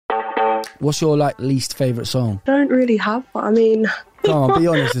What's your least favourite song? Don't really have one. I mean... Come on, be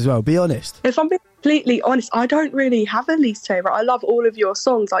honest as well. Be honest. If I'm being completely honest, I don't really have a least favourite. I love all of your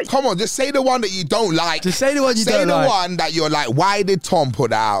songs. Come on, just say the one that you don't like. Just say the one you don't like. Say the one that you're like, why did Tom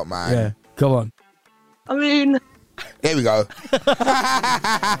put that out, man? Yeah, come on. I mean... There we go.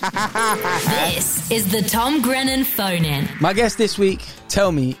 This is the Tom Grennan Phone-In. My guest this week,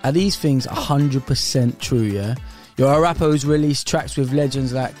 tell me, are these things 100% true, yeah? You're a rapper who's released tracks with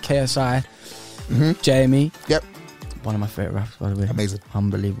legends like KSI, Jamie. Yep. One of my favourite rappers, by the way. Amazing.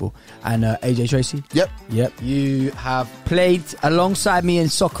 Unbelievable. And AJ Tracy. Yep. You have played alongside me in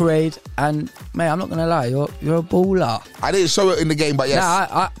Soccer Aid, and mate, I'm not gonna lie, you're a baller. I didn't show it in the game, but yes.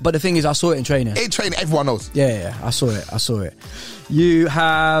 Nah, but the thing is, I saw it in training. In training, everyone knows. Yeah, I saw it. You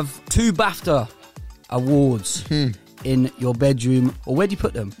have 2 BAFTA awards in your bedroom, or where do you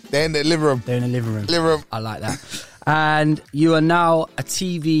put them? They're in the living room. They're in the living room. Living room. I like that. And you are now a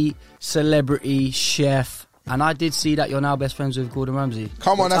TV celebrity chef. And I did see that you're now best friends with Gordon Ramsay.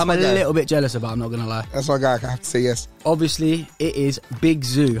 Come on, that's I'm my guy. a little bit jealous about, I'm not going to lie. That's my guy, I have to say yes. Obviously, it is Big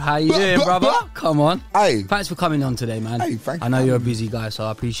Zoo. How you doing, brother? Come on. Hey. Thanks for coming on today, man. Hey, thank you. I know you're a busy guy, so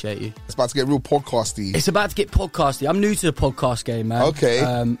I appreciate you. It's about to get real podcasty. It's about to get podcasty. I'm new to the podcast game, man. Okay.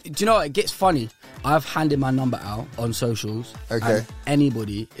 Do you know what? It gets funny. I've handed my number out on socials. Okay. And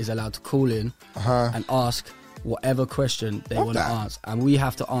anybody is allowed to call in and ask whatever question they want to answer. And we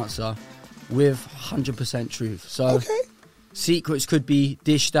have to answer with 100% truth. So secrets could be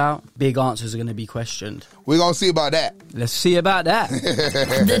dished out. Big answers are going to be questioned. We're going to see about that. Let's see about that.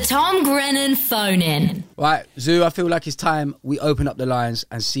 The Tom Grennan Phone-In. Right, Zoo, I feel like it's time we open up the lines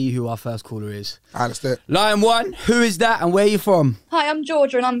and see who our first caller is. I understand. Line 1, who is that and where are you from? Hi, I'm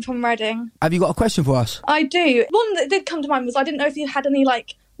Georgia and I'm from Reading. Have you got a question for us? I do. One that did come to mind was I didn't know if you had any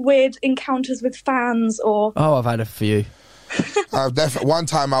weird encounters with fans or... Oh, I've had a few. One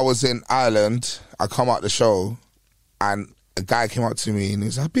time I was in Ireland, I come out the show and a guy came up to me and he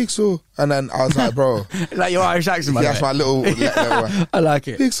was like, Big Saw. And then I was like, bro. Like your Irish accent, man. Yeah, that's my little... I like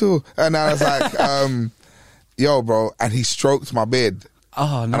it. Big Saw. And I was like, yo, bro. And he stroked my beard.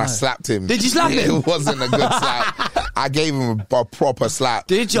 Oh, no. And I slapped him. Did you slap him? It wasn't a good slap. I gave him a proper slap.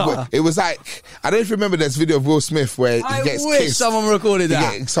 Did you? It was like, I don't remember this video of Will Smith where he gets wish kissed. Someone recorded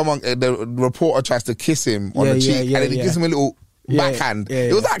that. The reporter tries to kiss him on the cheek and then he gives him a little backhand.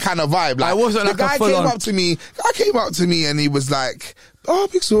 It was that kind of vibe. Like, I wasn't the guy came up to me and he was like, oh,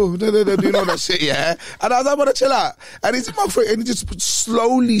 Big Saw, do you know that shit, yeah? And I was like, I want to chill out. And he's in my throat and he just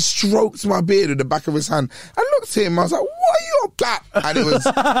slowly stroked my beard with the back of his hand. I looked at him, I was like, what are you on that? And it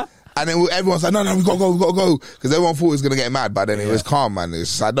was... And then everyone's like, no, we gotta go. Because everyone thought he was going to get mad, but then it was calm, man. It's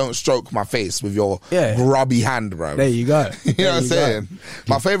just, I don't stroke my face with your grubby hand, bro. There you go. You know what I'm saying?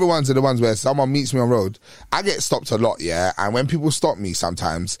 My favourite ones are the ones where someone meets me on road. I get stopped a lot, yeah? And when people stop me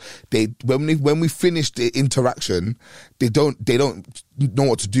sometimes, when we finish the interaction, they don't know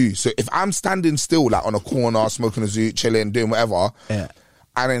what to do. So if I'm standing still, like on a corner, smoking a zoot, chilling, doing whatever, and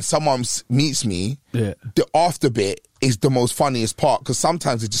then someone meets me, the after bit is the most funniest part because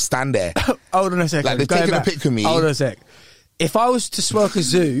sometimes they just stand there. Hold on a second. Like they're taking a pic of me. Hold on a sec. If I was to smoke a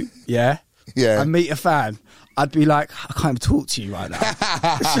zoo, and meet a fan, I'd be like, I can't even talk to you right now.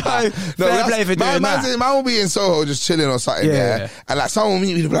 So, fair play for doing that. Man will be in Soho just chilling or something there. And like someone will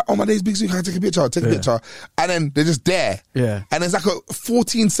meet me, they'll be like, oh, my name's Big Zoo, can I take a picture? Take a picture. And then they're just there. Yeah. And there's like a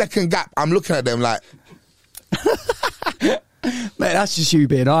 14-second gap. I'm looking at them like... Mate, that's just you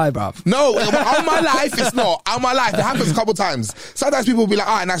being high, bruv. No, on my life, it's not. On my life, it happens a couple times. Sometimes people will be like,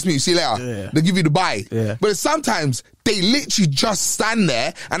 all right, nice to meet you, see you later. Yeah. They give you the bye. Yeah. But sometimes they literally just stand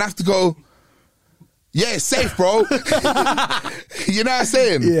there and have to go, yeah, it's safe, bro. You know what I'm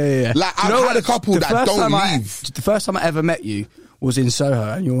saying? Yeah. Like, I've had a couple that don't leave. The first time I ever met you was in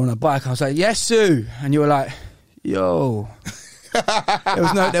Soho and you were on a bike. I was like, yes, Sue. And you were like, yo...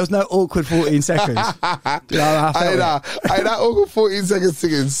 there was no awkward 14 seconds. You know, that awkward 14 seconds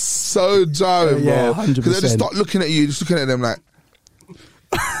thing is so jarring, bro. Yeah, 100%. Because they just start looking at you, just looking at them like...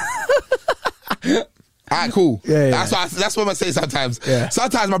 Alright, cool. Yeah. That's what I say sometimes. Yeah.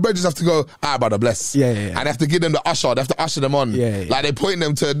 Sometimes my brothers have to go, alright, brother, bless. Yeah. And they have to give them the usher. They have to usher them on. Yeah. Like they point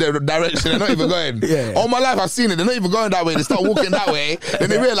them to the direction. They're not even going. Yeah. All my life I've seen it. They're not even going that way. They start walking that way. Then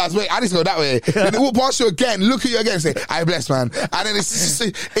they realise, wait, I need to go that way. Then they walk past you again, look at you again, and say, I bless, man. And then it's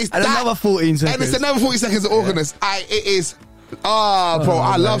and another 14 seconds. And it's another 40 seconds of awkwardness. It is... bro,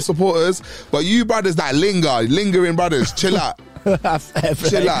 I love supporters, but you brothers that lingering brothers, chill out.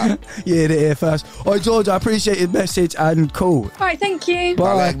 Chill out. You heard it here first. Oh, George, I appreciate your message and call. All right, thank you.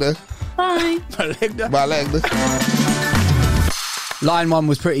 Bye. Bye. Bye. Line 1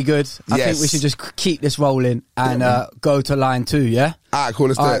 was pretty good. I think we should just keep this rolling and go to line 2, yeah? All right, cool.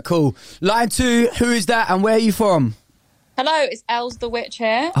 Let's do it. Cool. Line 2, who is that and where are you from? Hello, it's Els the Witch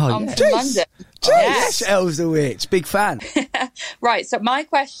here. Oh, I'm from London. Yes, Els the Witch. Big fan. Right, so my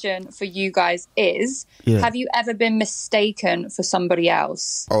question for you guys is, have you ever been mistaken for somebody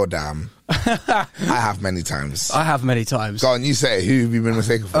else? Oh, damn. I have many times. I have many times. Go on, you say it. Who have you been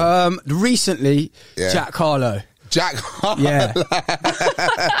mistaken for? Recently, Jack Harlow. Jack Harlow. Yeah.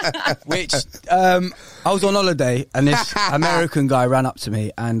 Which, I was on holiday and this American guy ran up to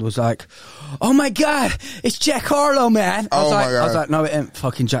me and was like, oh my God, it's Jack Harlow, man. I was like, no, it ain't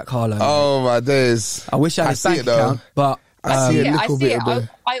fucking Jack Harlow. Oh my days. I wish I had his bank account, but... I see a little bit of it.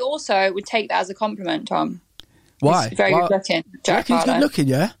 I also would take that as a compliment, Tom. Why? He's very good looking. Jack Harlow. He's good looking,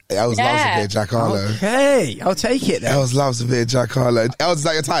 yeah? Els loves a bit of Jack Harlow. Okay, I'll take it then. Els loves a bit of Jack Harlow. Els, is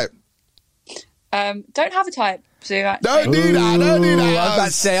that your type? Don't have a type. So Don't do that. Don't do that. I was about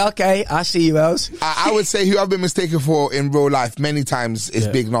to say, okay, I see you, Els. I would say who I've been mistaken for in real life many times is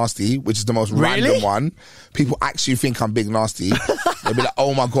Big Narstie, which is the most random one. People actually think I'm Big Narstie. They'll be like,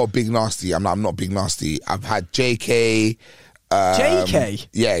 oh my God, Big Narstie. I'm not Big Narstie. I've had JK. JK?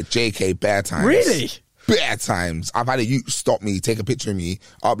 Yeah, JK bare times. Really? Bare times. I've had a youth stop me, take a picture of me,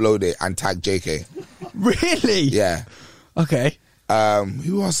 upload it, and tag JK. Really? Yeah. Okay.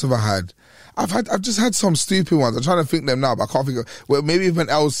 Who else have I had? I've just had some stupid ones. I'm trying to think them now, but I can't think of. Well, maybe if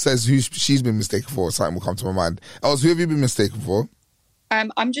Els says who she's been mistaken for, something will come to my mind. Els, who have you been mistaken for?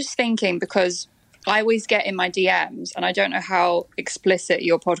 I'm just thinking because I always get in my DMs, and I don't know how explicit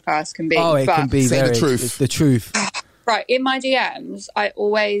your podcast can be. Oh, it can be say the truth. It's the truth. Right, in my DMs, I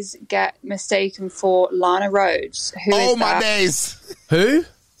always get mistaken for Lana Rhodes. Who is my that? days. Who?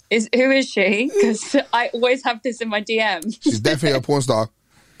 Who is she? Because I always have this in my DMs. She's definitely a porn star.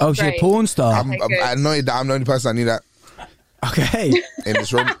 Oh, she's a porn star. I know that I'm the only person I knew that. Okay. In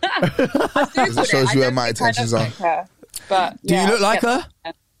this room. It shows you where my intentions are. But do you look like her?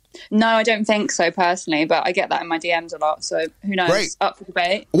 No, I don't think so personally, but I get that in my DMs a lot, so who knows? Great. Up for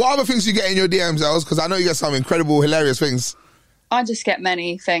debate. What other things you get in your DMs, Els? Because I know you get some incredible, hilarious things. I just get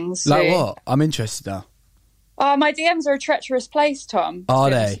many things. Like what? I'm interested now. Oh, my DMs are a treacherous place, Tom.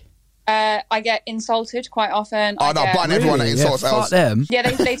 Are they? I get insulted quite often. But everyone that insults Els. Fuck them. Yeah,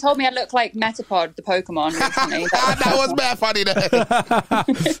 they told me I look like Metapod, the Pokemon, recently. That was bare funny though.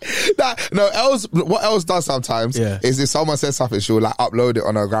 No, Els, what Els does sometimes is if someone says something, she'll like upload it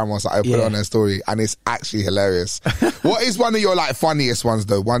on her grandma's site, put it on her story, and it's actually hilarious. What is one of your like funniest ones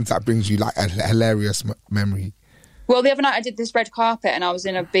though? Ones that brings you like a hilarious memory? Well, the other night I did this red carpet and I was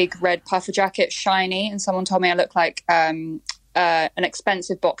in a big red puffer jacket, shiny, and someone told me I look like an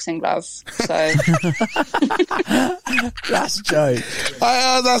expensive boxing glove. So that's jokes.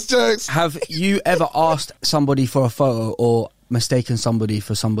 That's jokes. Have you ever asked somebody for a photo or mistaken somebody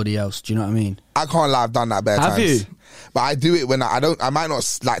for somebody else? Do you know what I mean? I can't lie, I've done that bare times. Have you? But I do it when I might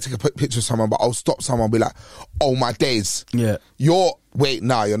not like take a picture of someone, but I'll stop someone and be like, oh my days. Yeah. You're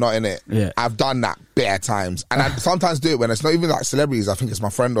not in it. Yeah. I've done that bare times. And I sometimes do it when it's not even like celebrities. I think it's my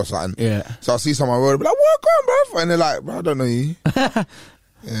friend or something. Yeah. So I'll see someone on the road and be like, what, go on, bro? And they're like, bro, I don't know you.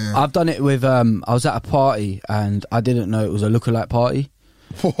 Yeah. I've done it with, I was at a party and I didn't know it was a lookalike party.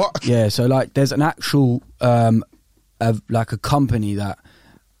 What? Yeah, so like there's an actual, like a company that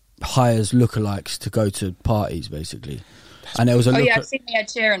hires lookalikes to go to parties basically. And there was a I've seen the Ed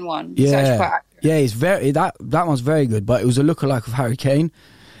Sheeran one. Yeah, It's actually quite accurate. yeah, it's very that one's very good. But it was a lookalike of Harry Kane,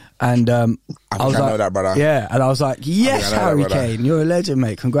 and I was know like, that, brother. Yeah, and I was like, yes, Harry that, brother. Kane, you're a legend,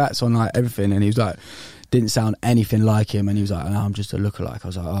 mate. Congrats on like everything. And he was like, didn't sound anything like him, and he was like, no, I'm just a lookalike. I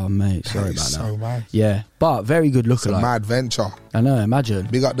was like, oh mate, sorry about that. So mad. Yeah, but very good It's a lookalike. mad venture. I know, imagine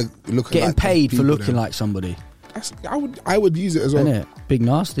Big up the lookalike. getting paid for people looking then. like somebody. I would use it as well. Isn't it? Big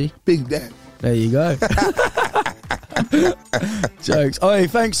Narstie. Big there. There you go. Jokes. Oi,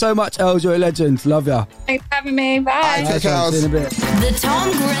 thanks so much, Els. You're a legend. Love ya. Thanks for having me. Bye. Take care, Els. See you in a bit. The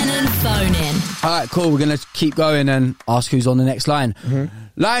Tom Grennan phone in. All right, cool. We're going to keep going and ask who's on the next line.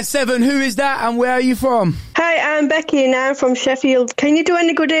 Line 7, who is that and where are you from? Hi, I'm Becky and I'm from Sheffield. Can you do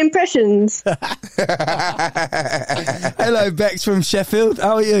any good impressions? Hello, Bex from Sheffield.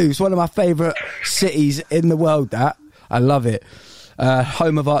 How are you? It's one of my favourite cities in the world, that. I love it.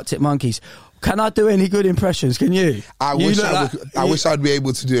 Home of Arctic Monkeys. Can I do any good impressions? Can you? I wish I'd be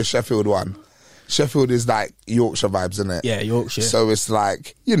able to do a Sheffield one. Sheffield is like Yorkshire vibes, isn't it? Yeah, Yorkshire. So it's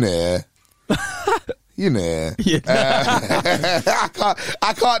like, you know. Yeah.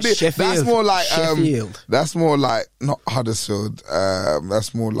 I can't do. Sheffield. That's more like Sheffield. That's more like not Huddersfield.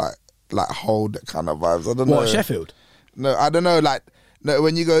 That's more like Hold kind of vibes. I don't know. What, Sheffield? No, I don't know. Like no,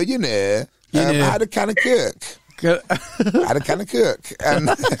 when you go, you know, I had a can of cook. had a can of cook, and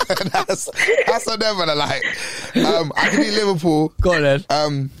that's what they're gonna like. I can do Liverpool. Go on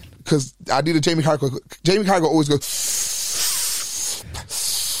then. Because I do the Jamie Carragher. Jamie Carragher always goes,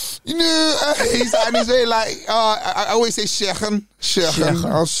 you know, he's very like, I always say shechen.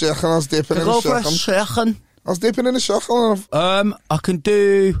 I was dipping in the shechen. I was dipping in the shechen.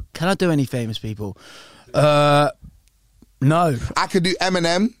 Can I do any famous people? No. I could do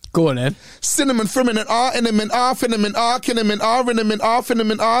Eminem. Go on then. Cinnamon, Firmin, R, Cinnamon, R, Finnamin, R, Kinnamin, R, Rinnamin, R,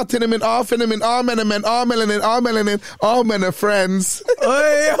 Finnamin, R, Tinnamin, R, Finnamin, R, Menamin, R, Melanin, R, Melanin, all men are friends.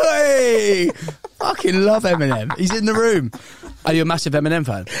 Oi! Fucking love Eminem. He's in the room. Are you a massive Eminem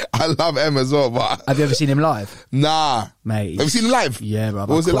fan? I love M as well, but... Have you ever seen him live? Nah. Mate. Have you seen him live? Yeah, bro. What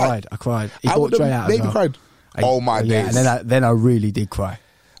was it like? I cried. He brought Dre out as well. Cried. Oh my days. And then I really did cry.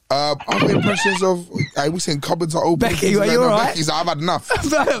 Other impressions of, I was saying cupboards are open. Becky, are you alright? Becky's, I've had enough.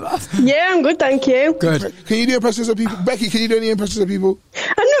 Yeah, I'm good, thank you. Good. Can you do impressions of people? Becky, can you do any impressions of people?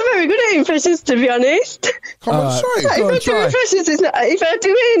 I'm not very good at impressions, to be honest. Come on, try. If I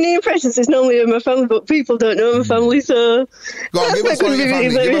do any impressions, it's normally of my family, but people don't know my family, so... Go on, give us one of your family.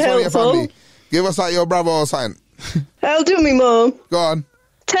 Give us one of your family. Give us like your brother or something. I'll do me mum. Go on.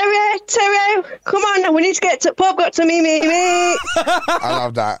 Terry, come on, we need to get to pub, got to me. I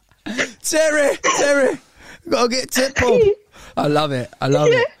love that. Terry, gotta get to pub. I love it. All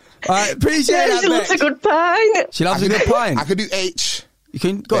right, appreciate that, she loves a good pint. She loves a good pint. I could do H. You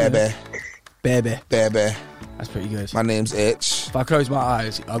can go on. Baby. That's pretty good. My name's H. If I close my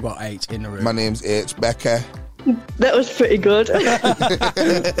eyes, I've got 8 in the room. My name's H. Becca. That was pretty good.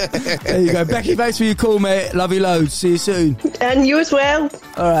 There you go. Becky, thanks for your call, mate. Love you loads. See you soon. And you as well.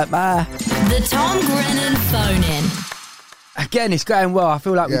 All right, bye. The Tom Grennan phone-in. Again, it's going well. I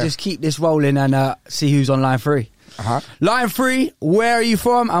feel like we just keep this rolling and see who's on line 3. Line 3, where are you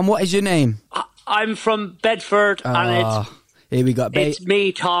from and what is your name? I'm from Bedford and here we got it's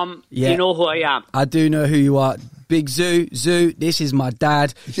me, Tom. Yeah. You know who I am. I do know who you are. Big Zoo, this is my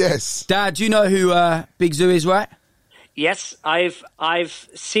dad. Yes. Dad, do you know who Big Zoo is, right? Yes, I've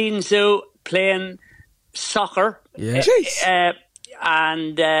seen Zoo playing soccer. Yeah.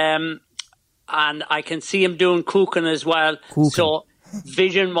 And I can see him doing cooking as well. So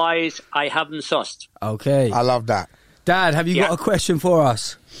vision-wise, I haven't sussed. Okay. I love that. Dad, have you got a question for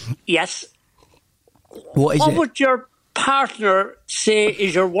us? Yes. What is it? What would your partner say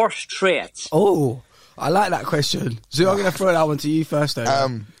is your worst trait? Oh, I like that question. So I'm going to throw that one to you first,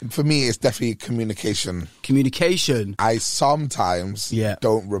 though. For me, it's definitely communication. Communication? I sometimes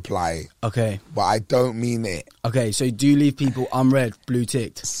don't reply. Okay. But I don't mean it. Okay, so do you leave people unread, blue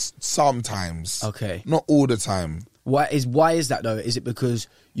ticked? Sometimes. Okay. Not all the time. Why is that, though? Is it because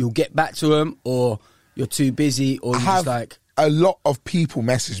you'll get back to them, or you're too busy, or you just like... A lot of people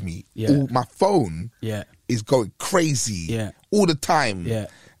message me. Yeah. My phone is going crazy all the time. Yeah.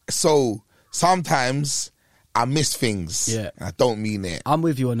 So... Sometimes I miss things. Yeah. I don't mean it. I'm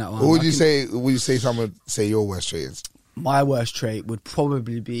with you on that one. What would you say? Would you say someone say your worst trait is? My worst trait would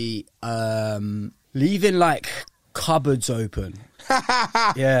probably be leaving like cupboards open.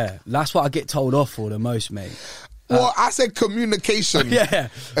 Yeah, that's what I get told off for the most, mate. Well, I said communication. Yeah.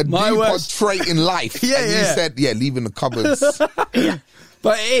 A deeper trait in life. And you said, leaving the cupboards.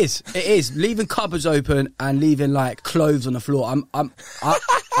 But it is leaving cupboards open and leaving like clothes on the floor.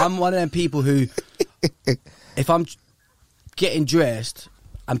 I'm one of them people who, if I'm getting dressed,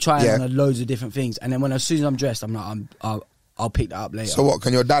 I'm trying on loads of different things, and then as soon as I'm dressed, I'm like, I'll pick that up later. So what?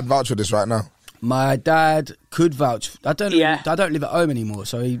 Can your dad vouch for this right now? My dad could vouch. I don't live at home anymore,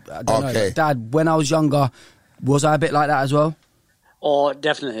 so I don't know. Dad, when I was younger, was I a bit like that as well? Oh,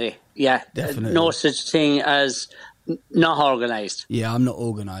 definitely. Yeah, definitely. No such thing as not organised. Yeah, I'm not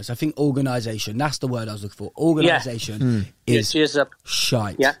organised. I think organisation, that's the word I was looking for. Organisation is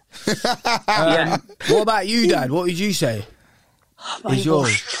shite. Yeah. What about you, Dad? What would you say? My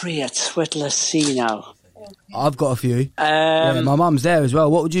worst trait, let's see now. I've got a few. My mum's there as well.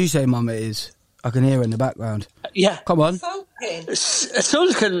 What would you say, Mum, it is? I can hear her in the background. Yeah. Come on.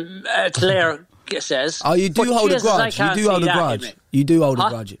 Sulkin, Claire says. Oh, you do hold a grudge. You do hold a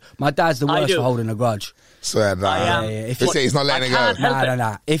grudge. My dad's the worst for holding a grudge. Swear that. If they say he's not letting it go.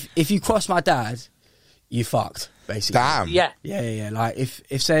 Nah. If you cross my dad, you fucked, basically. Damn. Yeah. Like if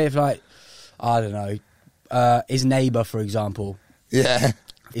I don't know, his neighbour, for example. Yeah.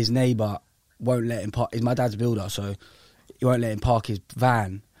 His neighbour won't let him park. My dad's a builder, so he won't let him park his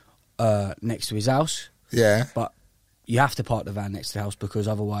van next to his house. Yeah. But you have to park the van next to the house because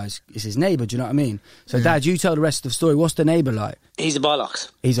otherwise it's his neighbour, do you know what I mean? So, Dad, you tell the rest of the story. What's the neighbour like? He's a bollocks.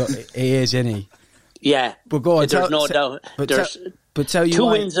 He is, isn't he? Yeah. But go on, there's no doubt. But tell you two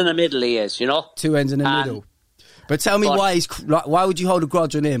ends in the middle he is, you know? 2 ends in the middle. But tell me why would you hold a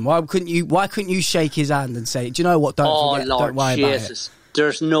grudge on him? Why couldn't you shake his hand and say, do you know what? Don't forget. Lord don't worry Jesus. about it.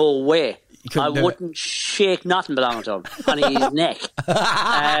 There's no way. I do wouldn't shake nothing belonging to him on his neck.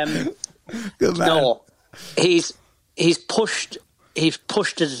 Good man. No, he's pushed it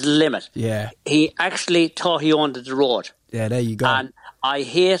to the limit. Yeah. He actually thought he owned the road. Yeah, there you go. And I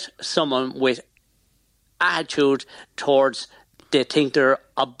hate someone with attitude towards they think they're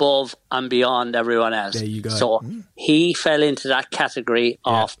above and beyond everyone else. There you go. So he fell into that category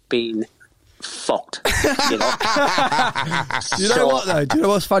of being fucked. You know? Do you know what though? Do you know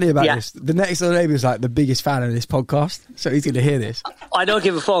what's funny about this? The next door neighbour is like the biggest fan of this podcast, so he's going to hear this. I don't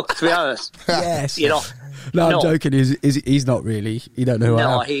give a fuck, to be honest. Yes. You know. No, I'm joking. He's not really. He don't know who I am.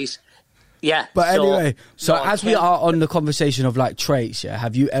 No, he's. Yeah. But anyway, as we are on the conversation of like traits,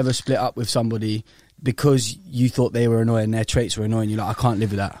 have you ever split up with somebody because you thought they were annoying, their traits were annoying? You're like, I can't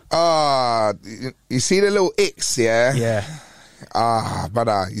live with that. You see the little icks, yeah? Yeah.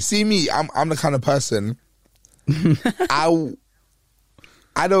 But you see me, I'm the kind of person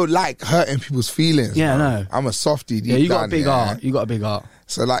I don't like hurting people's feelings. Yeah, man. no. I'm a softie deep Yeah, you got down, a big heart. You got a big heart.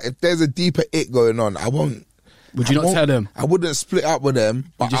 So like, if there's a deeper ick going on, I won't. Would you not tell them? I wouldn't split up with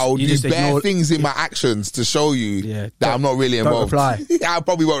them, but I'll do bare things in my actions to show you that I'm not really involved. Don't reply. I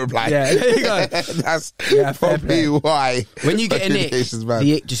probably won't reply. Yeah, there you go. That's fair probably play. why. When you get an ick,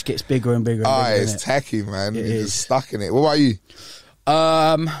 the ick just gets bigger and bigger and bigger. It's techie, man. It You're is. just stuck in it. What about you?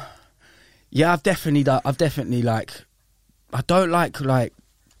 Yeah, I've definitely like, I don't like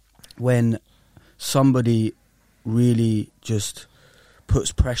when somebody really just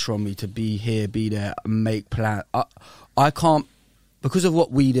puts pressure on me to be here, be there, and make plans. I can't, because of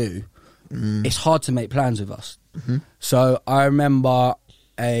what we do, it's hard to make plans with us. Mm-hmm. So I remember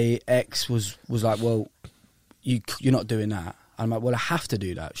a ex was like, well, you're not doing that. I'm like, well, I have to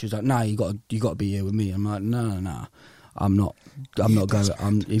do that. She was like, no, you got to be here with me. I'm like, no, I'm not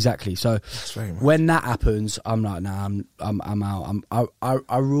going. Exactly. So when that happens, I'm like, nah, I'm out.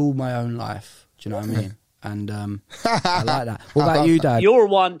 I rule my own life. Do you know what I mean? And I like that. What about you, Dad? Your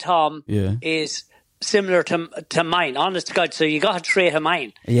one, Tom, is similar to mine. Honest to God, so you got a trait of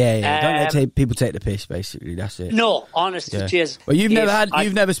mine. Yeah. Don't let people take the piss. Basically, that's it. No, honest to Jesus. Well, you've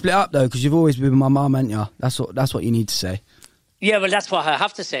never split up though, because you've always been with my mum, haven't you? That's what you need to say. Yeah, well, that's what I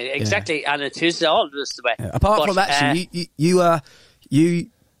have to say exactly, and it is always the way. Yeah. Apart from actually, you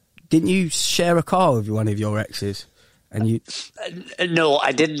didn't you share a car with one of your exes? And you? No,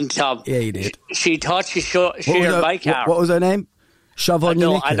 I didn't, Tom. Yeah, you did. She thought she shared my car. What was her name? Shove on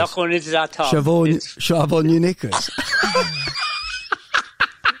your knickers. No, I'm not going into that, Tom. Shove on your knickers.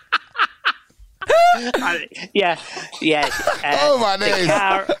 Yeah. Oh my days!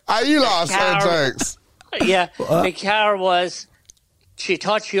 Are you lost? Jokes. Yeah, the car was. She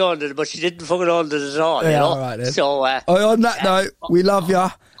thought she owned it, but she didn't fucking own it at all. Yeah, you know? all right then. So, on that note, we love you.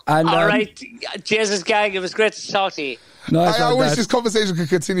 And, all right, Jesus gang, it was great to talk to you. Nice I wish this conversation could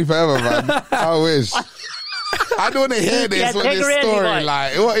continue forever, man. I wish. I don't want to hear this. What this story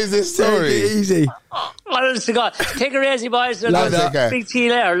like? What is this story? Take it easy. Honest to God, take it easy, boys. Love you. Speak to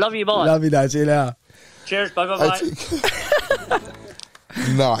you later. Love you, boys. Love you, Dad. See you later. Cheers. Bye.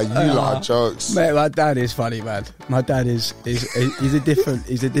 Nah, you lot jokes. Mate, my dad is funny, man. My dad he's a different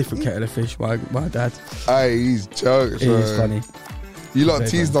kettle of fish, my dad. Hey, he's jokes. He's funny. You lot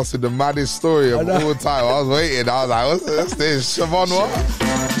teased us with the maddest story of all time. I was waiting. I was like, what's this? Siobhan, what?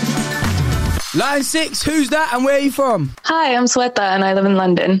 Line 6, who's that and where are you from? Hi, I'm Sweta and I live in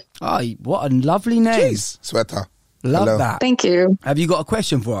London. Oh, what a lovely name. Jeez, Sweta. Love Hello. that. Thank you. Have you got a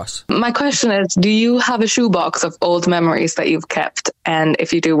question for us? My question is, do you have a shoebox of old memories that you've kept? And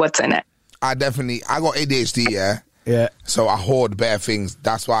if you do, what's in it? I got ADHD, yeah? Yeah. So I hoard bare things.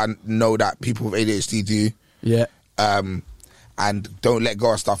 That's why I know that people with ADHD do. Yeah. And don't let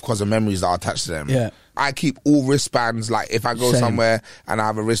go of stuff because of memories that are attached to them. Yeah. I keep all wristbands. Like if I go somewhere and I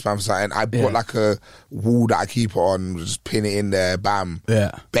have a wristband for something, I put like a wall that I keep it on, just pin it in there, bam.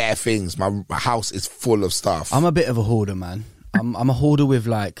 Yeah. Bare things. My house is full of stuff. I'm a bit of a hoarder, man. I'm a hoarder with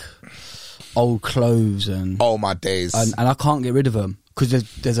like old clothes and oh my days, and I can't get rid of them because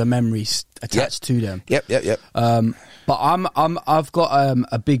there's a memory attached to them. Yep. But I've got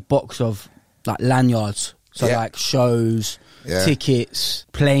a big box of like lanyards, so like shows, tickets,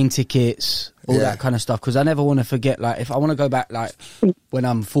 plane tickets, all that kind of stuff. Because I never want to forget. Like if I want to go back, like when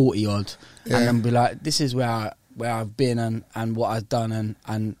I'm 40 odd, and then be like, this is where I've been and what I've done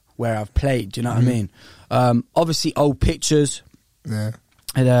and where I've played. Do you know what I mean? Obviously old pictures. Yeah.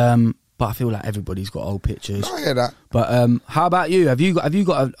 And, but I feel like everybody's got old pictures. I hear that. But how about you? Have you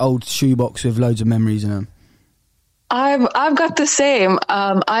got an old shoebox with loads of memories in them? I've got the same.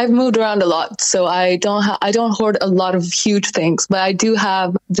 I've moved around a lot, so I don't hoard a lot of huge things, but I do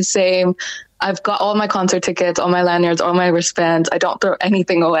have the same. I've got all my concert tickets, all my lanyards, all my wristbands. I don't throw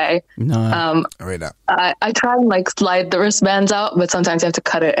anything away. No, I read that. I try and like slide the wristbands out, but sometimes you have to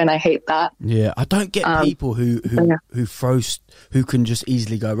cut it, and I hate that. Yeah, I don't get people who can just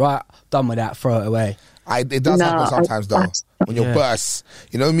easily go, right, done with that, throw it away. It does happen sometimes though. When you're burst,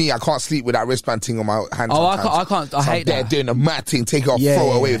 you know me, I can't sleep with that wristband thing on my hand. Oh, sometimes. I can't. I hate that. Doing a mad thing, take it off,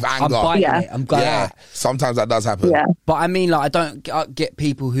 throw it away with anger. I'm biting it. I'm going out. Sometimes that does happen. Yeah. But I mean, like, I don't get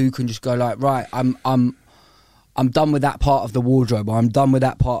people who can just go like, right, I'm done with that part of the wardrobe, or I'm done with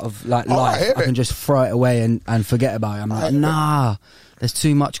that part of like life. I can just throw it away and forget about it. I'm like, nah, there's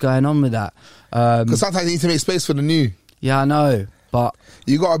too much going on with that. Because sometimes you need to make space for the new. Yeah, I know. But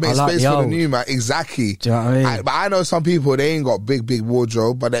you got to make space for the new, man. Exactly. Do you know what I mean? But I know some people, they ain't got big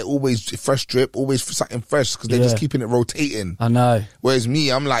wardrobe, but they're always fresh drip, always something fresh, because they're just keeping it rotating. I know. Whereas me,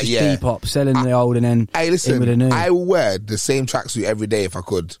 I'm like, Depop, selling the old and then listen, in with the new. I wear the same tracksuit every day if I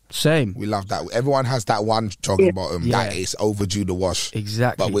could. Same. We love that. Everyone has that one jogging bottom that is overdue to wash.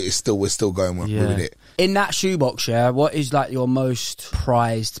 Exactly. But we're still going with it. In that shoebox, what is like your most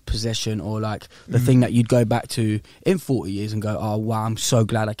prized possession, or like the thing that you'd go back to in 40 years and go, oh wow, I'm so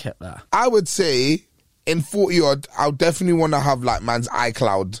glad I kept that? I would say in 40 odd, I'll definitely want to have like man's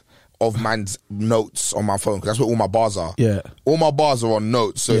iCloud of man's notes on my phone, because that's where all my bars are. Yeah. All my bars are on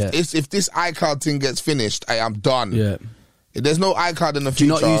notes. So if this iCloud thing gets finished, I'm done. Yeah. If there's no iCloud in the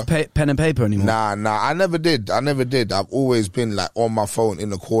future. Do you not use pen and paper anymore? Nah, I never did. I've always been like on my phone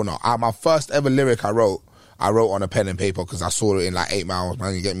in the corner. My first ever lyric I wrote on a pen and paper, because I saw it in like 8 Miles.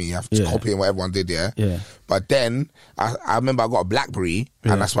 Man, you get me? You have to copy what everyone did, yeah? But then I remember I got a BlackBerry,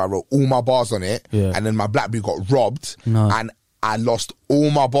 and that's why I wrote all my bars on it. Yeah. And then my BlackBerry got robbed, and I lost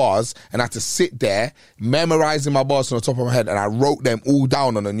all my bars, and I had to sit there memorizing my bars on the top of my head, and I wrote them all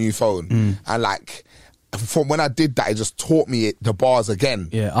down on a new phone. And like, from when I did that, it just taught me the bars again.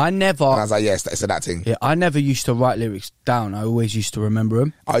 Yeah, I never. And I was like, yes, it's that thing. Yeah, I never used to write lyrics down. I always used to remember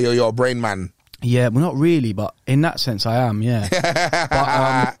them. Oh, you're a brain man. Yeah, well, not really, but in that sense, I am.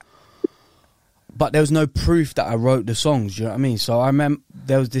 Yeah. But there was no proof that I wrote the songs. You know what I mean? So I remember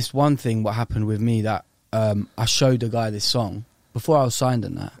there was this one thing. What happened with me that I showed a guy this song before I was signed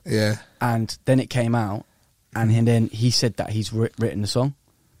and that. Yeah. And then it came out, and then he said that he's written the song.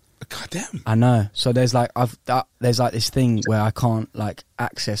 God damn. I know. So there's like there's like this thing where I can't like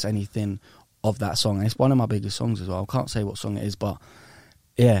access anything of that song. And it's one of my biggest songs as well. I can't say what song it is, but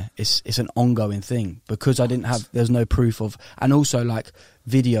yeah, it's an ongoing thing, because I didn't have. There's no proof of, and also like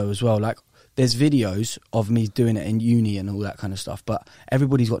video as well. Like there's videos of me doing it in uni and all that kind of stuff. But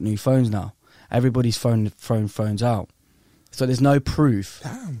everybody's got new phones now. Everybody's thrown phones out. So there's no proof.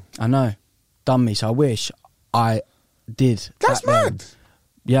 Damn. I know. Done me. So I wish I did. That's mad.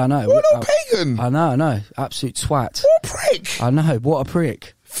 Yeah, I know. What a pagan. I know. Absolute twat. What a prick. I know. What a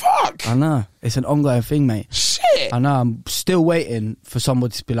prick. Fuck. I know. It's an ongoing thing, mate. Shit. I know. I'm still waiting for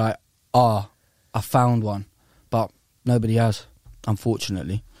somebody to be like, I found one. But nobody has,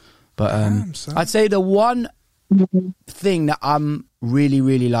 unfortunately. But I'd say the one thing that I'm really,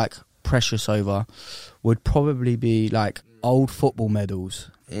 really like precious over would probably be like old football medals.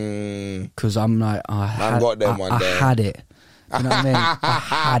 Because I'm like, I had it. You know what I mean? I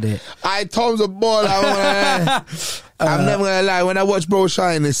had it. Tom's a ball. I'm never gonna lie. When I watch bro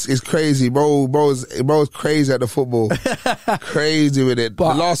shine, it's crazy. Bro's crazy at the football. Crazy with it.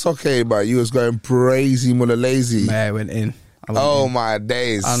 But the last hockey, but you was going crazy, mother lazy. Man, I went in. My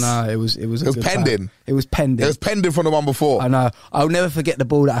days. I know. It was pending. Time. It was pending. It was pending from the one before. I know. I'll never forget the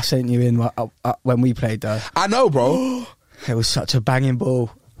ball that I sent you in when we played though. I know, bro. It was such a banging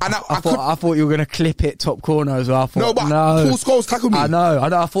ball. I thought you were going to clip it top corner as well. No, Paul Scholes tackled me. I know.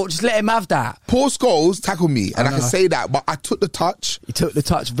 I thought just let him have that. Paul Scholes tackled me, and I can say that, but I took the touch. You took the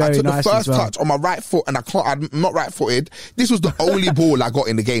touch very nicely. I took the first touch on my right foot, and I'm not right-footed. This was the only ball I got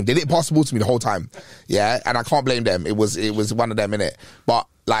in the game. They didn't pass the ball to me the whole time. Yeah, and I can't blame them. It was one of them, innit? But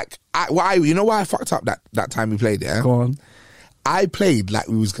like, you know why I fucked up that time we played? Yeah, go on. I played like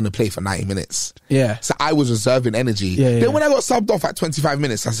we was going to play for 90 minutes. Yeah. So I was reserving energy. Then when I got subbed off at 25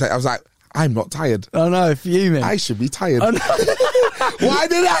 minutes, I was like, I'm not tired. Oh no, fuming. I should be tired. Oh, no. Why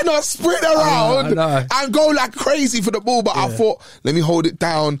did I not sprint around and go like crazy for the ball? But I thought, let me hold it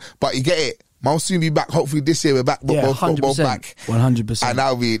down. But you get it. I'll soon be back. Hopefully this year we're back. Both back. 100%. And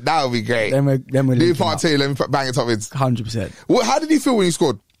that'll be great. Then we're do part two. Let me bang it top ins. 100%. How did you feel when you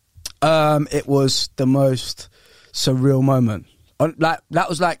scored? It was the most surreal moment. Like that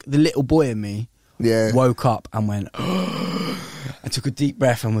was like the little boy in me. Yeah. Woke up and went. I took a deep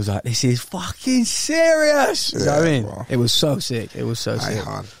breath and was like, this is fucking serious. You know what I mean? Bro. It was so sick. It was so sick.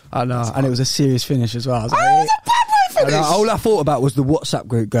 I know. And it was a serious finish as well. I was like, it was a bad finish. All I thought about was the WhatsApp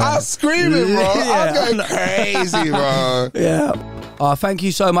group going. I was screaming, bro. I was going crazy, bro. Yeah. Thank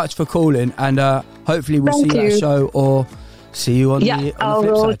you so much for calling. And hopefully we'll see you at a show or see you on the flip side.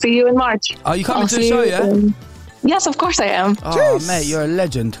 I'll see you in March. Are you coming to the show, yeah? Yes, of course I am. Oh, mate, you're a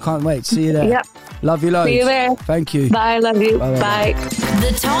legend. Can't wait. See you there. Yep. Love you loads. See you there. Thank you. Bye, love you. Bye.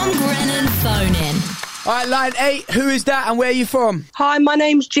 The Tom Grennan phone-in. All right, line 8. Who is that and where are you from? Hi, my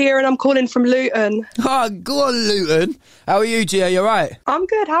name's Gia and I'm calling from Luton. Oh, go on, Luton. How are you, Gia? You all right? I'm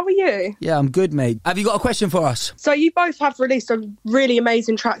good. How are you? Yeah, I'm good, mate. Have you got a question for us? So you both have released some really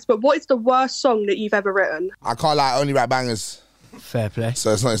amazing tracks, but what is the worst song that you've ever written? I can't lie, I only write bangers. Fair play.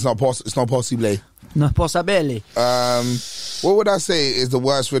 So it's not possible. No possibility. What would I say is the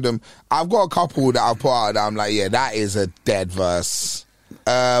worst rhythm? I've got a couple that I've put out that I'm like, yeah, that is a dead verse.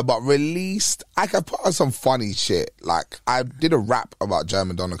 But released, I could put out some funny shit. Like, I did a rap about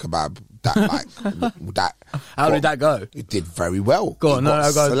German doner kebab. How did that go? It did very well. Go on, how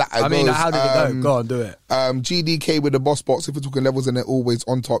did it go? Go on, do it. GDK with the boss box. If we're talking levels and they're always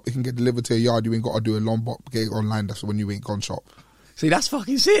on top, it can get delivered to your yard. You ain't got to do a long gig online. That's when you ain't gone shop. See, that's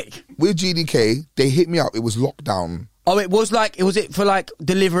fucking sick. With GDK, they hit me up. It was lockdown. Oh, it was it for like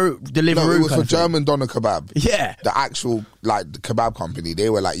Deliveroo? No, it was for German doner kebab. Yeah. The actual, like, the kebab company. They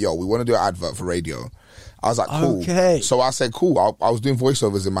were like, yo, we want to do an advert for radio. I was like, cool. Okay. So I said, cool. I was doing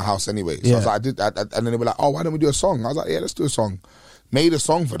voiceovers in my house anyway. So I was like, I did that. And then they were like, oh, why don't we do a song? I was like, yeah, let's do a song. Made a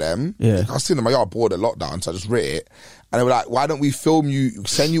song for them. Yeah. I was sitting in my yard bored of lockdown, so I just wrote it. And they were like, why don't we film you,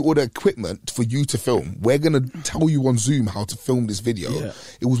 send you all the equipment for you to film. We're going to tell you on Zoom how to film this video. Yeah.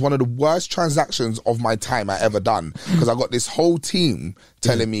 It was one of the worst transactions of my time I ever done. Because I got this whole team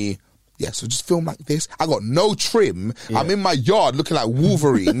telling me, yeah, so just film like this. I got no trim. Yeah. I'm in my yard looking like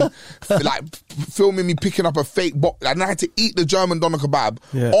Wolverine, like filming me picking up a fake box. And I had to eat the German doner kebab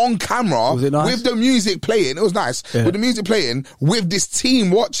on camera with the music playing. It was nice. Yeah. With the music playing, with this team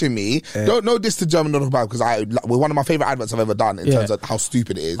watching me. Yeah. Don't know this to German doner kebab because we're one of my favourite adverts I've ever done in terms of how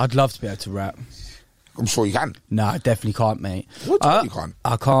stupid it is. I'd love to be able to rap. I'm sure you can. No, I definitely can't, mate. What you can't?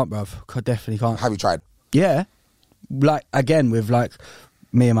 I can't, bruv. I definitely can't. Have you tried? Yeah. Like, again, with like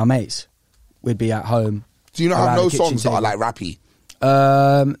me and my mates. We'd be at home. Do you not have no songs that are like rappy?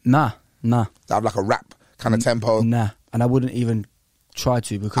 Nah. That have like a rap kind of tempo? Nah. And I wouldn't even try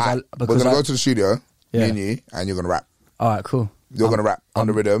to because we're going to go to the studio, me and you, and you're going to rap. All right, cool. You're going to rap on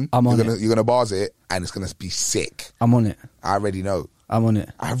the rhythm. I'm on it. You're going to bars it, and it's going to be sick. I'm on it. I already know. I'm on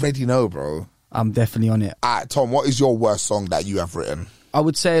it. I already know, bro. I'm definitely on it. All right, Tom, what is your worst song that you have written? I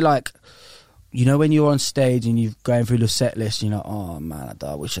would say like, you know, when you're on stage and you're going through the set list, you're like, oh man,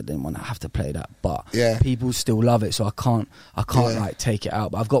 I wish I didn't want to have to play that, but people still love it, so I can't like take it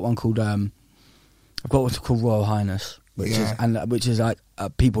out. But I've got one called Royal Highness, which is like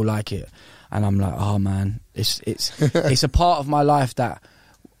people like it, and I'm like, oh man, it's it's a part of my life that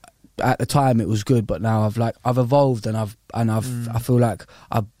at the time it was good, but now I've evolved and I feel like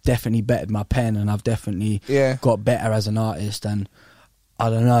I've definitely bettered my pen and I've definitely got better as an artist, and I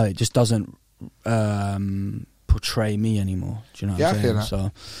don't know, it just doesn't portray me anymore. Do you know what I'm saying?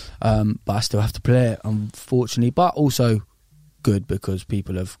 So, but I still have to play it, unfortunately. But also good because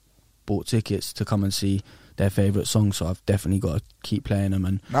people have bought tickets to come and see their favourite songs. So I've definitely got to keep playing them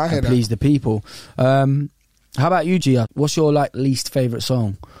and please the people. How about you, Gia? What's your like least favourite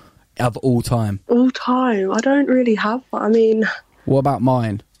song of all time? All time? I don't really have one. I mean, what about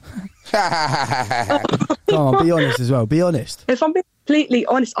mine? Come on, be honest as well. Be honest. If I'm being completely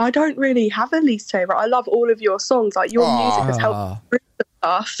honest, I don't really have a least favourite. I love all of your songs. Like, your music has helped bring the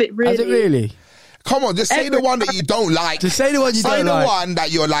stuff. It really... Has it really? Come on, just say the one that you don't like. Just say the one you don't like. Say the one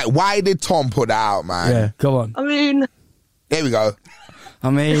that you're like, why did Tom put that out, man? Yeah, come on. I mean... There we go. I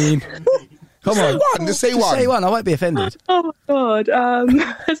mean... Come on. Just say one. Say one. I won't be offended. Oh my God.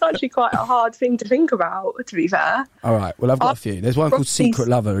 It's actually quite a hard thing to think about, to be fair. All right. Well, I've got a few. There's one called Secret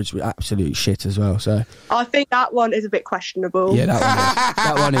Lover, which is absolute shit as well. So I think that one is a bit questionable. Yeah,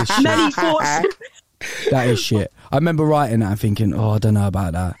 that one is shit. Many thoughts. That is shit. I remember writing that and thinking, oh, I don't know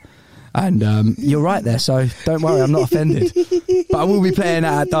about that. And you're right there, so don't worry, I'm not offended. But I will be playing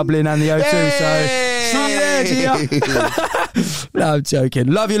that at Dublin and the O2, so see you there, Gia. No, I'm joking.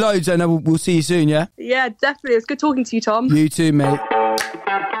 Love you loads, and we'll see you soon, yeah? Yeah, definitely. It's good talking to you, Tom. You too, mate.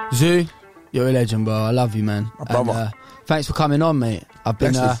 Zoo, you're a legend, bro. I love you, man. My brother. And, thanks for coming on, mate. I've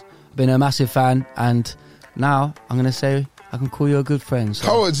been a massive fan, and now I'm going to say I can call you a good friend.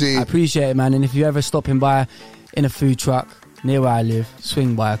 So I appreciate it, man. And if you're ever stopping by in a food truck, near where I live,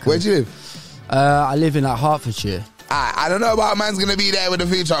 swing by. Where do you live? I live in like Hertfordshire. I don't know about man's gonna be there with the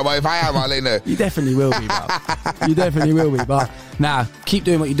future, but if I am, I'll let you know. You definitely will be, bro. You definitely will be. But nah, keep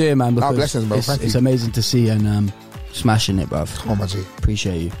doing what you're doing, man. Because blessings, bro. It's amazing to see and smashing it, bro. Come on, my G.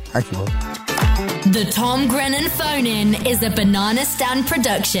 Appreciate you. Thank you, bro. The Tom Grennan Phone In is a Banana Stand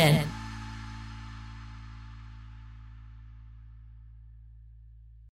production.